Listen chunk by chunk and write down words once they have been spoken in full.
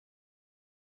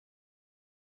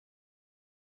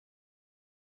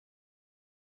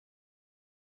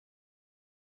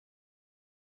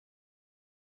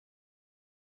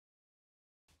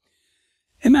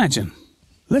Imagine,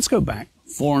 let's go back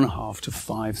 4,500 to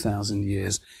 5,000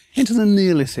 years into the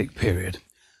Neolithic period,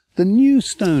 the new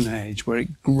Stone Age where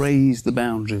it grazed the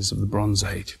boundaries of the Bronze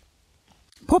Age.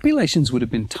 Populations would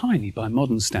have been tiny by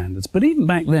modern standards, but even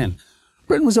back then,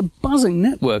 Britain was a buzzing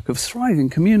network of thriving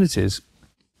communities.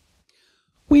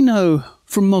 We know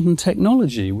from modern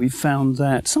technology we've found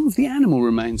that some of the animal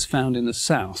remains found in the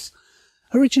south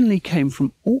originally came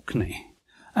from Orkney,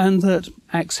 and that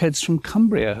axe heads from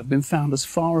Cumbria have been found as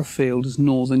far afield as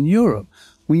northern Europe.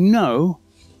 We know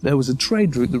there was a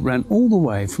trade route that ran all the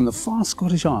way from the far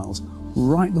Scottish Isles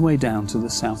right the way down to the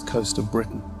south coast of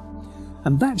Britain.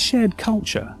 And that shared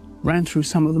culture ran through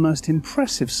some of the most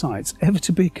impressive sites ever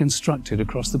to be constructed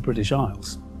across the British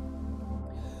Isles.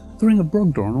 The Ring of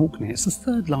Brodgar on Orkney is the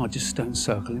third largest stone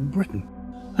circle in Britain,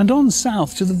 and on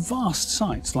south to the vast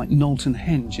sites like Knowlton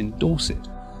Henge in Dorset.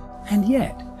 And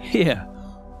yet, here,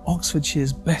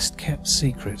 Oxfordshire's best kept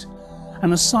secret,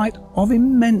 and a site of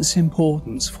immense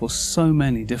importance for so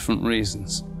many different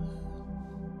reasons.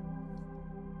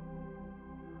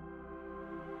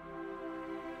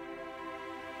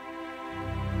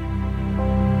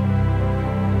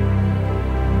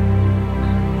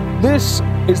 This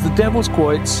is the Devil's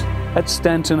Quoits at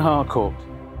Stanton Harcourt.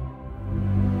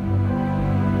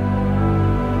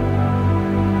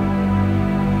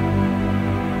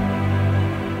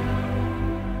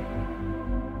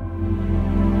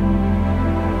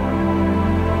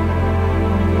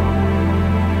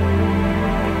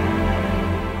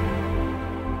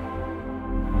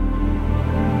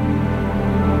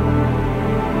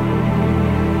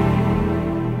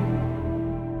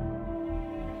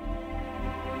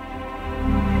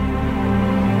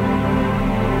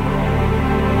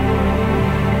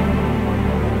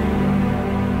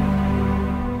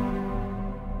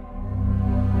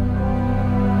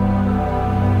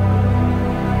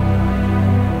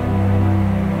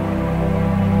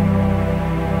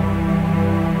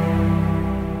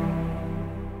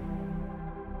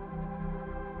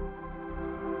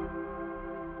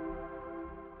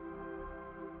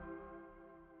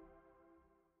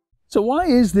 So why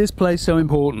is this place so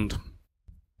important?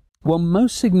 Well,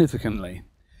 most significantly,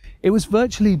 it was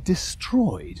virtually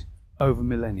destroyed over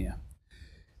millennia.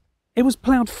 It was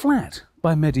ploughed flat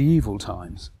by medieval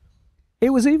times. It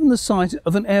was even the site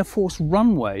of an Air Force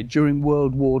runway during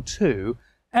World War II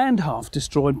and half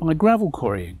destroyed by gravel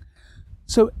quarrying.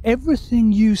 So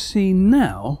everything you see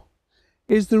now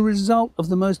is the result of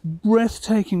the most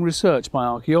breathtaking research by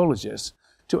archaeologists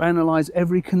to analyse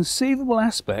every conceivable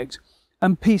aspect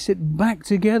and piece it back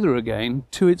together again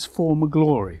to its former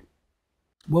glory.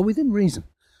 Well, within reason,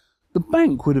 the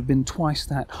bank would have been twice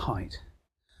that height,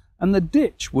 and the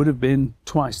ditch would have been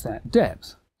twice that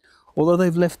depth, although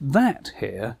they've left that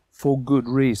here for good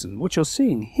reason. What you're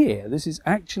seeing here, this is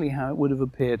actually how it would have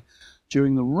appeared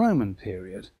during the Roman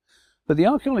period, but the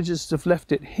archaeologists have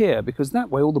left it here because that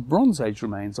way all the Bronze Age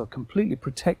remains are completely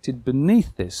protected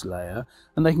beneath this layer,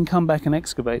 and they can come back and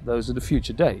excavate those at a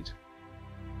future date.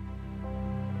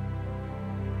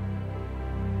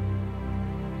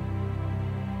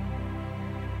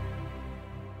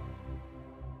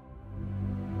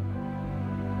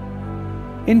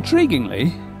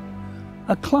 Intriguingly,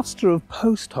 a cluster of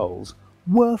post holes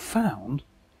were found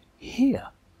here,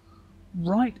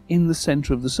 right in the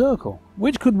centre of the circle,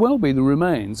 which could well be the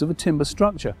remains of a timber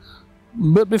structure.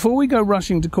 But before we go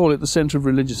rushing to call it the centre of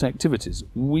religious activities,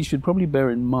 we should probably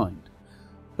bear in mind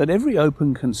that every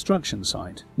open construction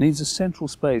site needs a central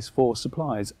space for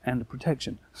supplies and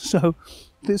protection. So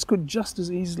this could just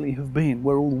as easily have been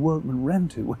where all the workmen ran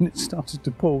to when it started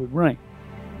to pour with rain.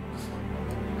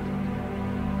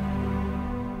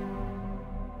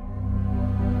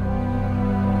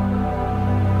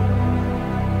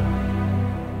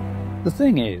 The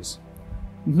thing is,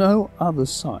 no other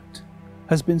site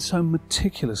has been so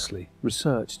meticulously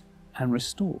researched and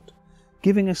restored,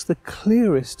 giving us the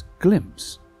clearest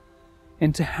glimpse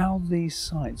into how these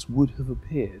sites would have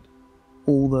appeared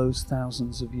all those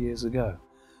thousands of years ago.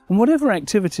 And whatever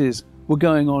activities were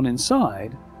going on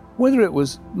inside, whether it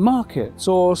was markets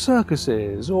or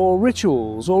circuses or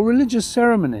rituals or religious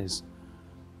ceremonies,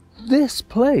 this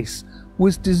place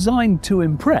was designed to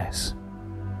impress.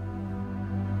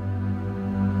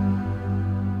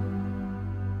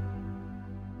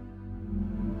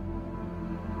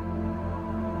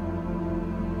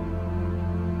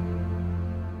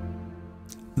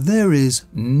 There is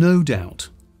no doubt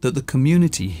that the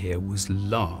community here was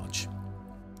large.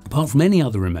 Apart from any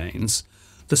other remains,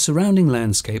 the surrounding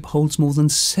landscape holds more than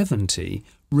 70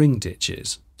 ring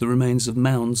ditches, the remains of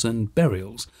mounds and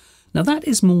burials. Now that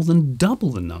is more than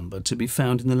double the number to be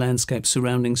found in the landscape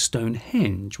surrounding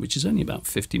Stonehenge, which is only about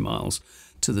 50 miles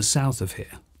to the south of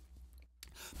here.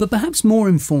 But perhaps more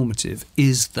informative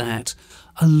is that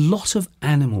a lot of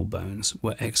animal bones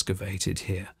were excavated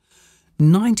here,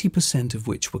 90% of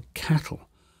which were cattle,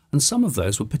 and some of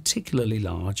those were particularly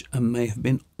large and may have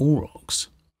been aurochs.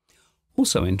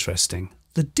 Also interesting,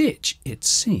 the ditch, it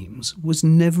seems, was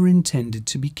never intended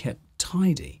to be kept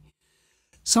tidy.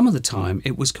 Some of the time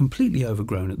it was completely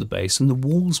overgrown at the base and the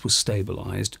walls were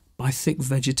stabilised by thick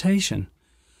vegetation.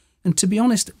 And to be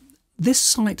honest, this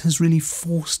site has really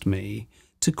forced me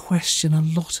to question a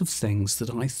lot of things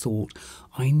that I thought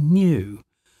I knew.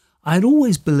 I had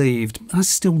always believed, I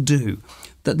still do,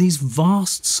 that these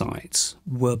vast sites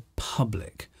were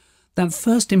public. That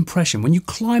first impression, when you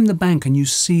climb the bank and you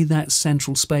see that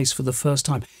central space for the first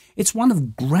time, it's one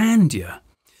of grandeur.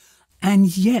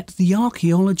 And yet the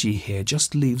archaeology here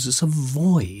just leaves us a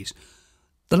void.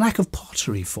 The lack of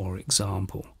pottery, for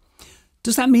example.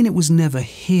 Does that mean it was never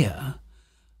here?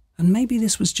 And maybe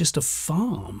this was just a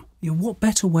farm. What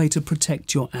better way to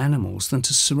protect your animals than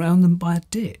to surround them by a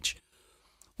ditch?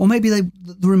 Or maybe the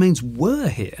remains were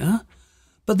here,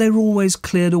 but they were always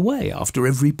cleared away after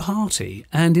every party.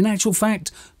 And in actual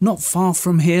fact, not far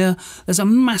from here, there's a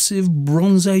massive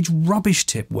Bronze Age rubbish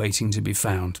tip waiting to be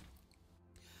found.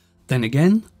 Then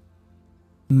again,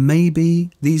 maybe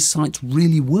these sites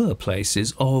really were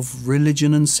places of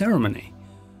religion and ceremony.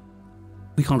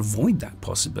 We can't avoid that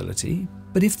possibility,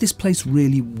 but if this place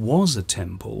really was a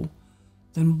temple,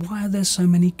 then why are there so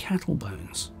many cattle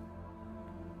bones?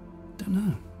 Don't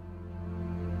know.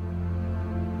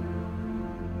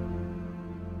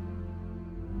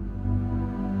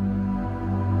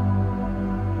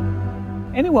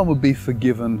 Anyone would be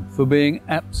forgiven for being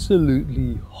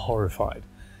absolutely horrified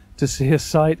to see a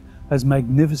site as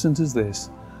magnificent as this,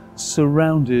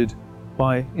 surrounded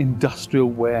by industrial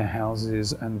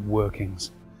warehouses and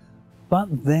workings.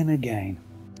 But then again,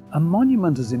 a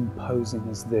monument as imposing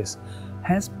as this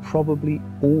has probably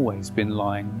always been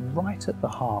lying right at the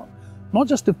heart, not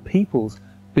just of people's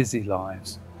busy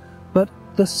lives, but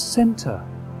the centre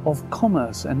of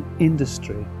commerce and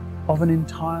industry of an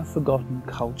entire forgotten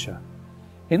culture.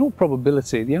 In all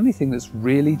probability, the only thing that's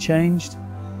really changed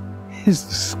is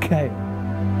the scale.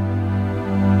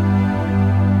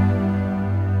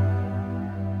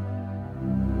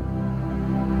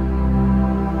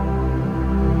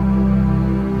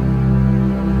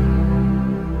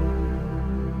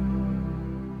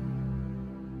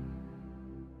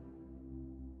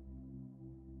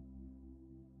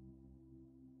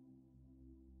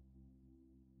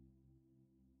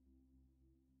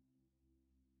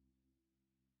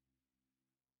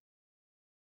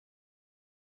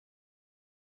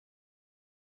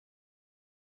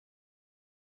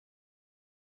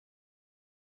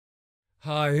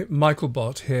 Hi, Michael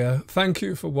Bott here. Thank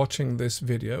you for watching this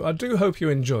video. I do hope you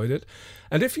enjoyed it,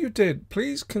 and if you did,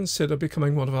 please consider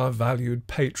becoming one of our valued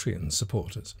Patreon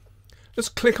supporters.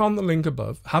 Just click on the link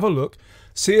above, have a look,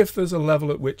 see if there's a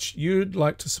level at which you'd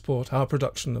like to support our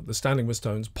production of the Standing with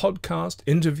Stones podcast,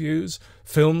 interviews,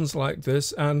 films like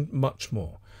this, and much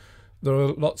more. There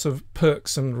are lots of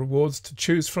perks and rewards to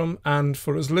choose from, and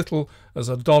for as little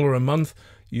as $1 a month,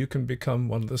 you can become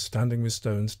one of the Standing with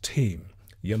Stones team.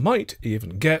 You might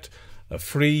even get a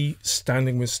free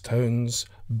Standing with Stones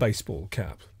baseball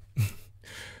cap.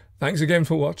 Thanks again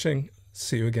for watching.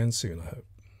 See you again soon, I hope.